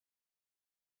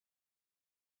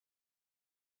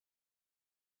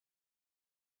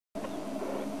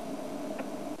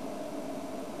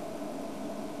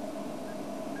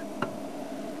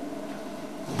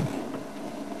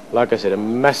Like I said, a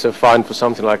massive find for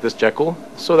something like this jackal.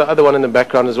 Saw the other one in the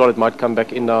background as well. It might come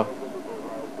back in now.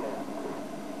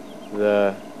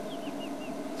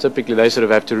 Typically they sort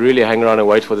of have to really hang around and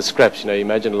wait for the scraps. You know, you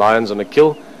imagine lions on a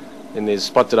kill, then there's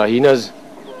spotted hyenas,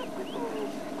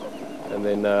 and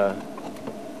then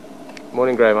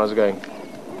morning Graham, how's it going?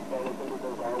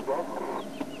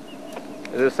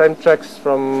 It's the same tracks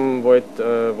from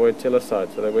Voitela side,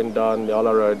 so they went down the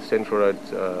Ala Road, Central Road,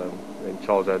 when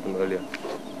Charles had them earlier.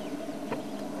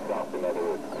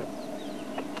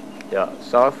 Yeah,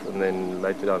 south and then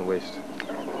later down west.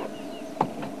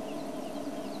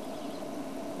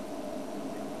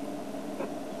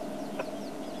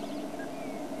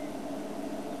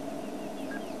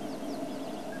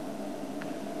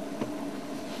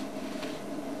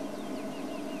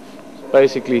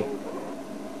 Basically,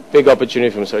 big opportunity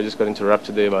for him, so I just got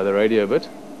interrupted there by the radio a bit.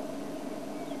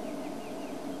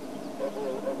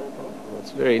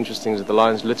 What's very interesting is that the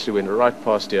lions literally went right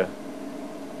past here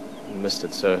and missed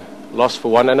it, so loss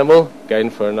for one animal, gain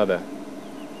for another.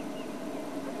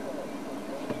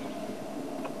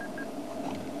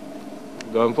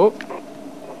 Going for?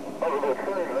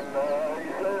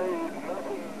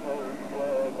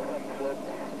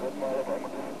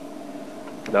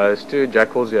 No, there's two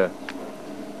jackals here.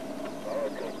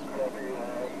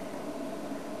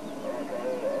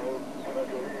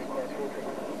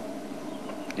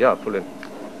 Yeah, pull in.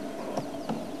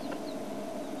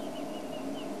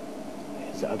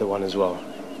 There's the other one as well.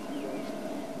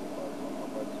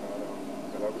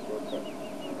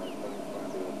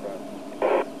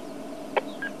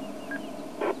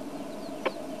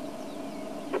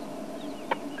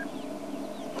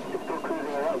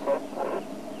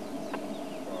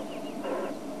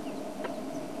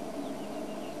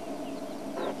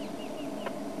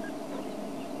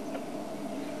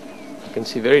 You can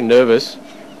see very nervous.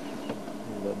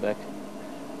 Back.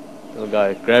 Little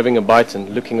guy grabbing a bite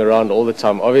and looking around all the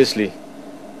time. Obviously,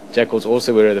 jackals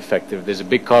also aware of the fact that if there's a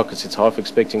big carcass, it's half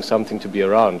expecting something to be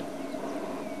around.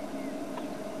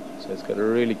 So it's got to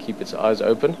really keep its eyes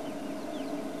open.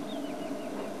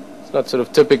 It's not sort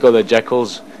of typical that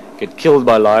jackals get killed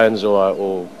by lions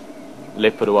or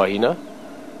leopard or hyena,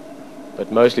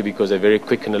 but mostly because they're very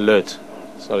quick and alert.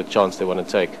 It's not a chance they want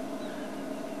to take.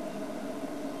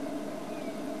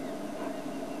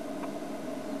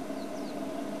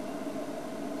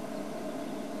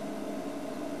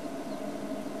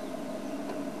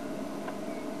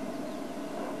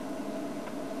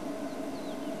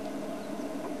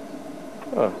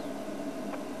 Oh,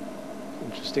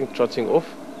 interesting, trotting off.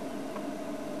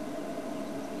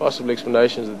 Possible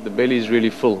explanation is that the belly is really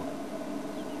full.